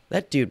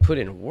 That dude put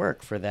in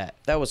work for that.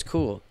 That was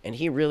cool, and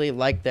he really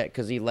liked that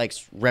because he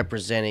likes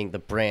representing the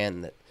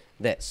brand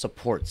that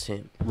supports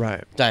him.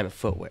 Right. Diamond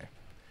Footwear.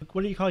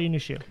 What do you call your new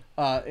shoe?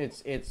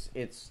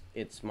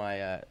 It's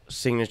my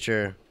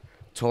signature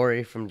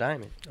Torey from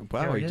Diamond.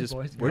 Wow, There it you is, just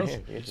boys and we're girls.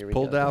 Here we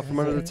pulled go. out from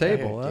under the Right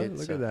table. here, Huh? dude.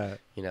 Look So, at that.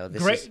 You know,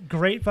 this is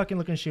Great fucking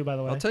looking shoe, by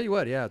the way. I'll tell you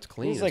what. Yeah, it's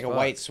clean. it's as like a fuck.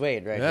 white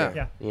suede right Yeah.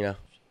 here. You know.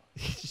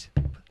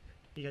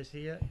 You guys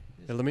see it?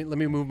 Yeah, let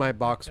me move my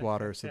box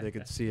water so they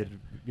could see it.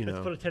 You Let's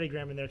put know. a Teddy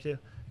Graham in there too.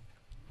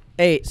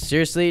 Hey,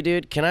 seriously,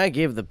 dude, can I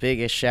give the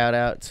biggest shout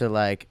out to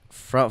like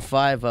Front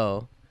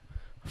 50,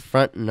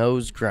 Front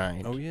Nose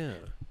Grind Oh yeah.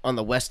 on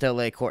the West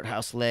LA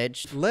Courthouse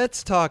ledge?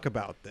 Let's talk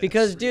about this.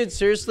 Because, dude,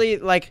 seriously,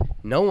 like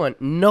no one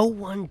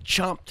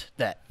chomped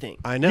that thing.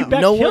 I know. You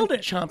back- No one killed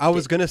it. chomped I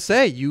was it. gonna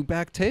say you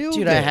backtailed.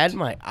 Dude, it. I had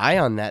my eye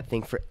on that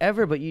thing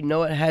forever, but you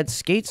know it had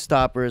skate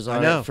stoppers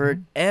on know. it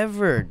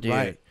forever, dude.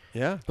 Right.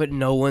 Yeah. But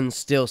no one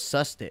still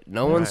sussed it.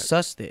 No one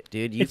sussed it,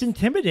 dude. It's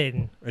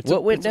intimidating.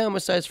 What went down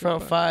besides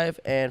front 5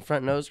 and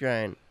front nose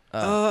grind?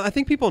 I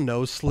think people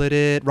nose slit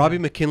it. Robbie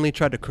McKinley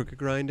tried to crooked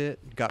grind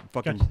it. Got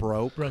fucking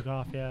broke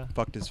off, yeah.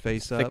 Fucked his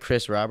face The up.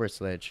 Chris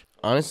Roberts ledge.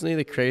 Honestly,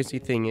 the crazy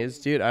thing is,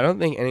 dude, I don't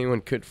think anyone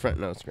could front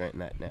nose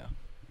grind that now.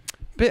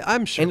 But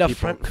I'm sure And the people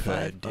front could,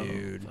 5,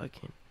 dude.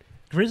 fucking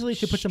Grizzly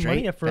should put some money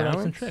Straight up for some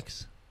balance?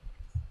 tricks.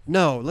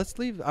 No, let's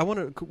leave.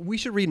 We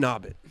should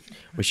re-knob it.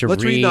 We should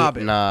Let's re-knob it.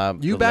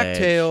 re-knob You the ledge.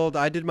 backtailed.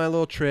 I did my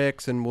little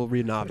tricks, and we'll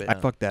re-knob it. I-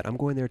 Fuck that. I'm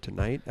going there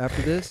tonight.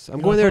 After this, I'm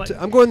You going wanna there. play-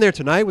 I'm going there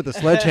tonight with a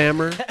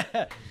sledgehammer.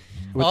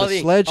 With all the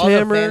the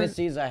sledgehammer. all the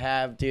fantasies I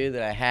have, dude,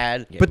 that I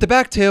had. But the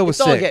backtail was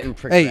It's all sick. getting Hey,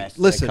 progressed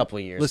listen. a couple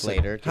of years listen.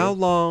 later. Dude. How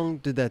long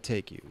did that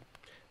take you?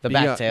 The Do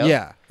you back tail?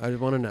 Yeah, I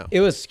want to know. It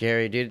was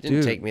scary, dude. It didn't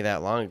Dude. take me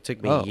that long. It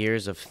took me Oh.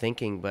 years of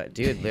thinking. But,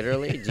 dude,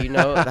 literally, do you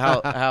know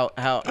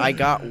how I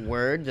got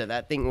word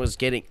that thing was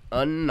getting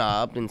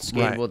unknobbed and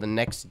skatable Right. the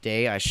next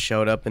day? I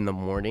showed up in the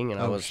morning, and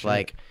I Oh, was shit.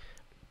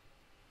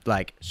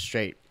 like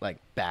straight, like,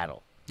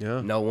 battle.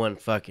 Yeah. No one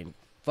fucking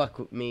fuck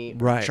with me.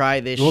 Right. Try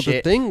this Well, the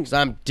shit. thing- 'Cause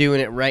I'm doing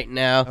it right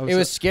now. I was- It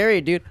was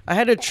scary, dude. I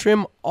had to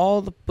trim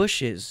all the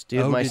bushes, dude,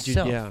 Oh, did you?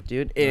 myself, Yeah.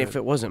 dude. And if Right.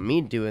 it wasn't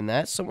me doing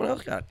that, someone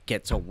else got to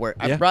get to work.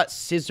 I Yeah. brought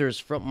scissors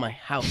from my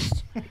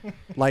house.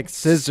 Like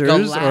scissors or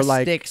like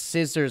Scholastic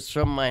scissors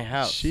from my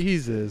house.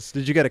 Jesus.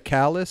 Did you get a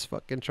callus?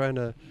 Fucking trying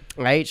to.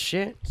 I ate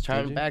shit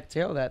trying Did to you?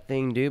 backtail that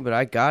thing, dude. But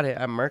I got it.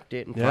 I murked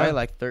it in Yeah. probably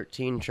like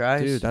 13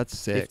 tries. Dude, that's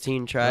sick.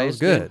 15 That tries. was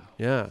good. dude.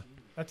 Yeah.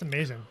 That's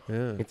amazing.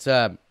 Yeah.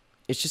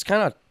 It's just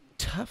kind of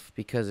tough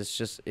because it's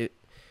just it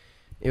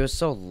was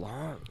so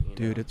long, you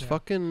Dude, know? it's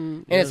fucking.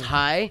 And yeah. it's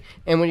high,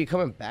 and when you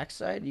come in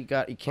backside, you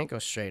can't go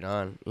straight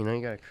on. You know,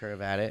 you got to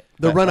curve at it.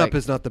 The But, run up like,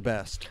 is not the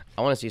best.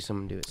 I want to see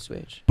someone do it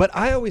switch. But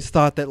I always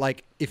thought that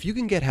like if you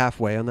can get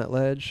halfway on that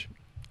ledge,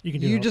 You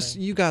can do you the whole just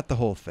thing. you got the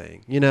whole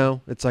thing. You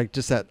know, it's like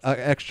just that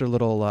extra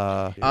little.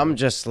 I'm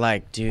just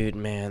like, dude,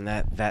 man,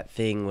 that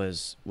thing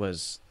was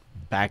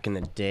back in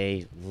the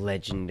day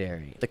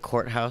legendary. The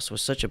courthouse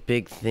was such a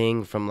big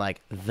thing from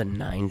like the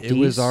 90s. It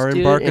was our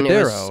dude, and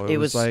Embarcadero. It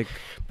was like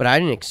but I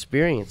didn't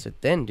experience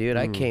it then, dude.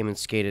 I Mm. came and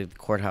skated the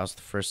courthouse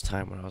the first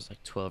time when I was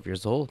like 12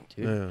 years old,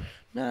 dude. yeah.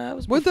 Nah, it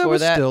was Well, before that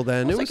was that. still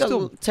then. I It was was like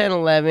still. 10,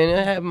 11.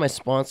 I had my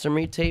sponsor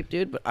me tape,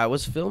 dude, but I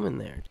was filming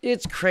there.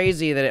 It's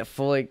crazy that it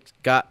fully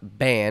got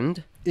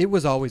banned. It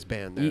was always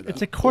banned there. It's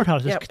though. a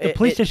courthouse. Yeah, The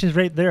police station's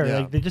right there. Yeah.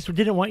 Like they just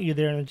didn't want you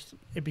there, and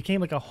it became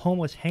like a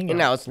homeless hangout. And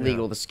now it's Yeah.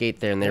 legal to skate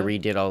there, and they Yeah.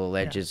 redid all the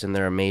ledges, and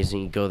they're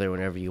amazing. You go there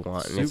whenever you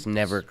want, and it's Super-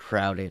 never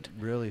crowded.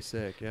 Really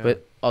sick. Yeah.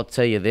 But I'll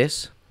tell you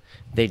this,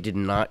 they did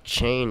not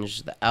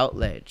change the out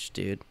ledge,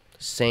 dude.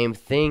 Same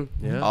thing.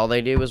 Yeah. All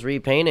they did was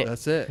repaint it.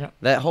 that's it. Yeah.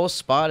 That whole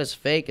spot is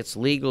fake. It's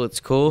legal. It's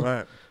cool.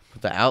 Right.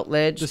 But the out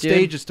ledge, The dude,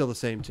 stage is still the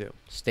same too.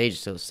 stage is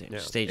still the same. Yeah.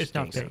 Stage it's is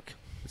not things. fake.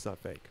 It's not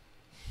fake.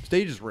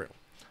 Stage is real.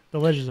 The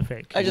ledges are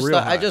fake. I just Real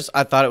thought high.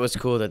 I thought it was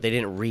cool that they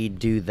didn't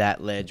redo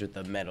that ledge with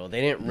the metal.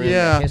 They didn't ruin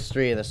Yeah. the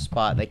history of the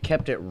spot. They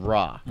kept it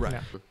raw. Right.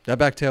 Yeah. That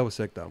back tail was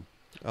sick though.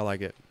 I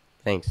like it.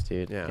 Thanks,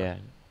 dude. Yeah. Yeah.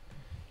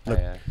 Look-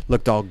 I,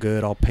 Looked all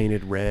good, all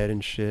painted red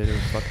and shit. It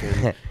was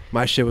fucking.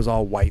 My shit was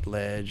all white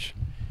ledge.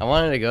 I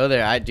wanted to go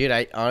there.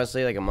 I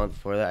honestly, like a month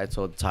before that, I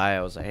told Ty,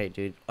 I was like, hey,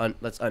 dude,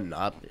 let's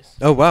unknob this.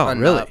 Oh wow,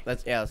 Unknob. really?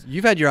 Let's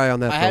You've had your eye on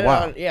that I for had a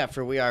while. it on, yeah,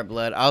 for We Are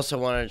Blood. I also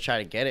wanted to try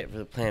to get it for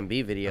the Plan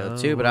B video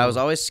too, but I was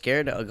Oh. always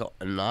scared to go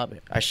knob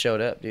it. I showed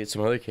up, dude.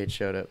 Some other kid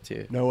showed up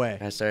too. No way.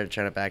 I started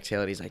trying to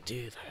backtail it. He's like,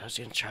 dude, I was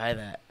gonna try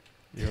that.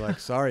 You're like,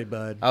 sorry,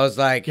 bud. I was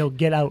like, Yo,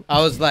 get out.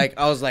 I was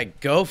like,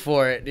 go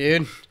for it,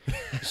 dude.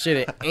 Shit,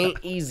 it ain't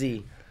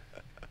easy.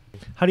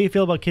 How do you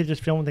feel about kids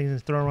just filming things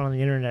and throwing around on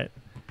the internet?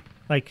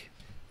 Like,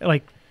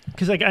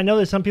 because like I know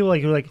there's some people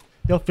like who like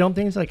they'll film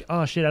things like,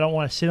 oh shit, I don't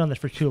want to sit on this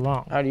for too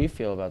long. How do you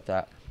feel about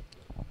that?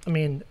 I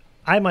mean,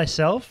 I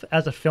myself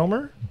as a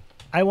filmer,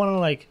 I want to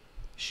like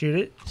shoot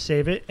it,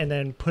 save it, and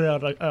then put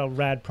out a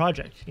rad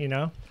project. You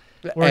know?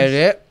 Whereas-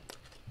 Edit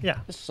Yeah.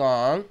 the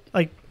song.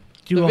 Like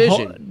The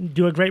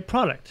do a great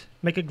product,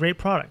 make a great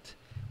product.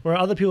 Where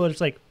other people are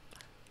just like,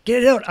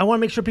 get it out. I want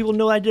to make sure people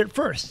know I did it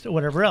first, or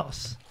whatever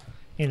else.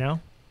 You know.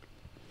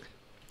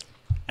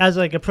 As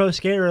like a pro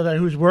skater that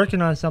who's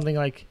working on something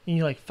like, and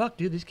you're like, fuck,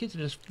 dude, these kids are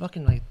just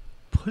fucking like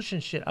pushing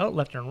shit out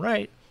left and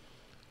right.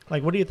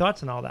 Like, what are your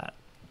thoughts on all that?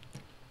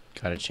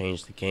 Gotta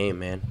change the game,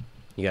 man.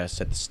 You gotta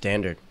set the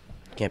standard.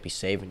 You can't be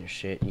saving your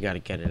shit. You gotta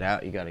get it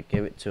out. You gotta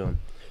give it to them.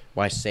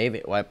 Why save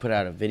it? Why put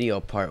out a video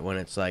part when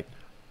it's like,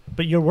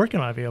 But you're working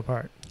on a video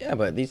part. yeah,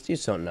 but these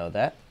dudes don't know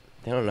that.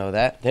 They don't know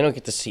that. They don't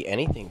get to see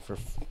anything for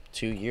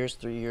 2 years,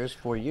 3 years,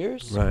 4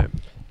 years. Right.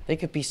 They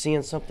could be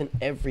seeing something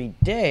every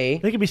day.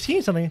 They could be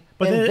seeing something,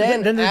 but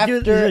And then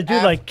there's a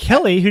dude like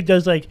Kelly who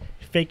does like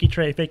fakey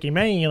tray, fakey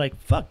man, and you're like,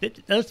 fuck,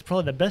 that's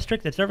probably the best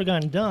trick that's ever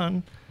gotten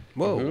done.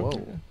 Whoa, Mhm. whoa.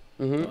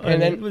 Mm-hmm. I And mean,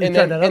 then, we and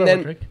tried then, that and other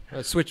then,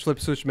 trick. Switch, flip,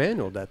 switch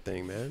manual that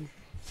thing, man.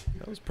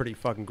 That was pretty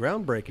fucking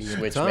groundbreaking at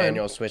switch the time.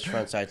 manual, switch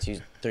frontside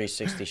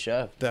 360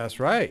 shove. That's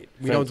right.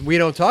 We From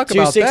don't talk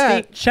about 260?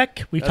 that.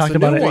 Check. We That's talked a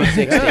new about it. one.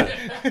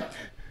 360. Yeah.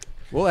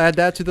 We'll add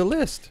that to the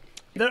list.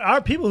 There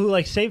are people who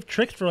like save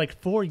tricks for like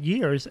 4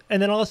 years,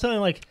 and then all of a sudden,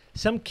 like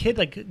some kid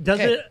like does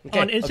it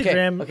on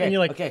Instagram, and you're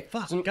like,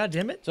 "Fuck, god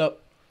damn it!"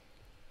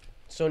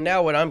 So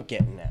now what I'm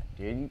getting at,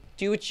 dude, you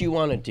do what you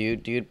want to do,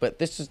 dude. But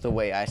this is the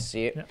way I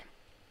see it. Yeah.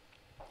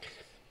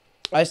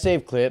 I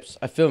save clips,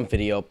 I film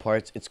video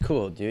parts. It's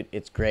cool, dude.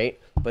 It's great,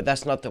 but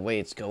that's not the way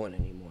it's going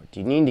anymore.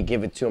 You need to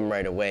give it to him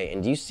right away.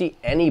 And do you see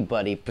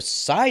anybody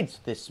besides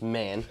this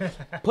man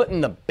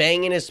putting the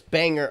bangingest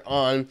banger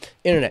on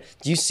internet?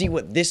 Do you see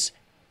what this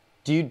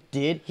dude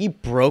did? He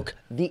broke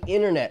the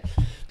internet.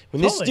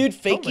 When this dude,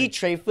 Fakey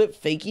Tray Flip,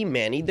 Fakey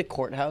Manny, the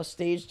courthouse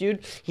stage,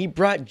 dude, he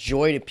brought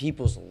joy to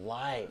people's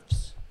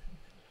lives.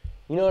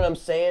 You know what I'm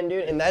saying,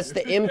 dude? And that's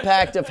the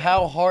impact of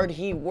how hard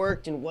he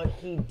worked and what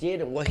he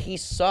did and what he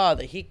saw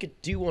that he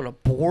could do on a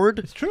board.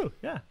 It's true,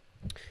 yeah.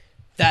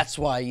 That's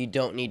why you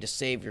don't need to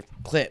save your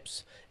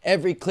clips.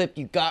 Every clip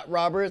you got,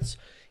 Roberts,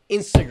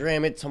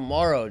 Instagram it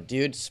tomorrow,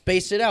 dude.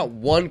 Space it out.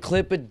 1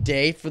 clip a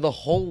day for the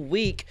whole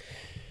week.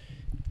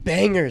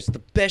 Bangers, the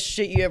best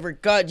shit you ever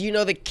got. You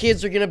know the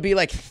kids are going to be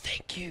like,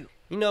 thank you.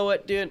 You know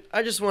what, dude?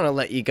 I just want to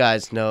let you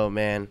guys know,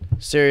 man,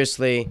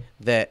 seriously,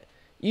 that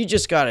you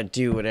just got to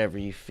do whatever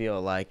you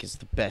feel like is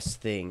the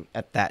best thing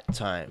at that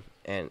time.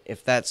 And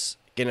if that's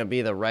going to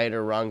be the right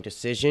or wrong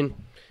decision,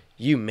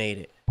 you made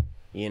it,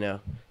 you know?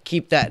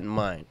 Keep that in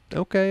mind.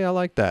 Okay, I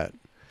like that.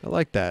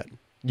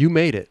 You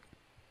made it.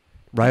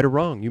 Right or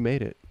wrong, you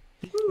made it.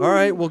 All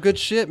right, well, good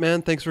shit,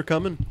 man. Thanks for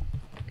coming.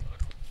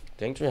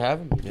 Thanks for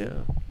having me.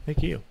 Yeah.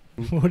 Thank you.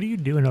 What are you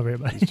doing over here,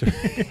 buddy?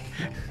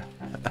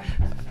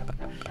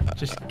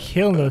 Just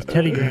killing those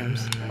Teddy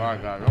Grahams. All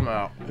right, guys, I'm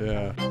out.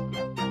 Yeah.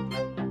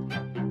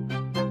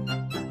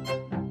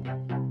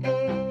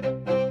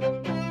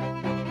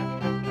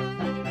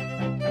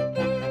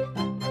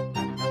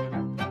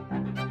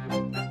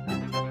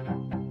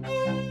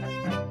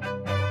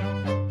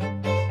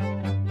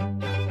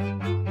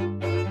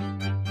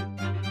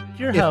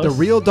 Your If house, the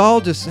real doll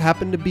just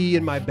happened to be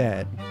in my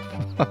bed,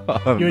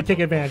 you would take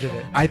advantage of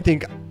it. I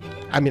think,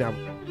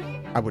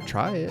 I would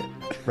try it,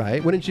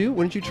 right? Wouldn't you?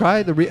 Wouldn't you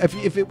try the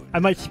if it I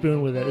might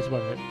spoon with it. Is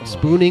what it.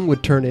 spooning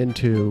would turn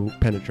into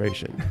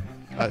penetration?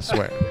 I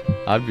swear.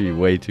 I'd be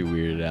way too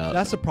weirded out.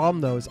 That's the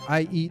problem, though. Is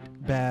I eat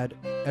bad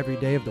every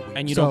day of the week,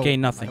 And you don't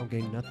gain nothing. I don't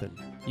gain nothing.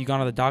 You gone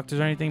to the doctors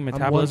or anything?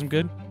 Metabolism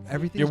good?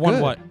 Everything's You're one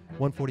good. what?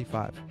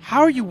 145.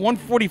 How are you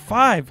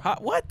 145?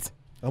 What?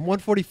 I'm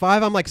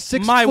 145. I'm like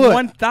 6 My foot.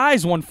 one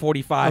thigh's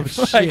 145.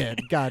 Oh shit!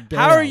 God damn.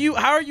 How are you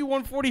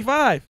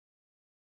 145?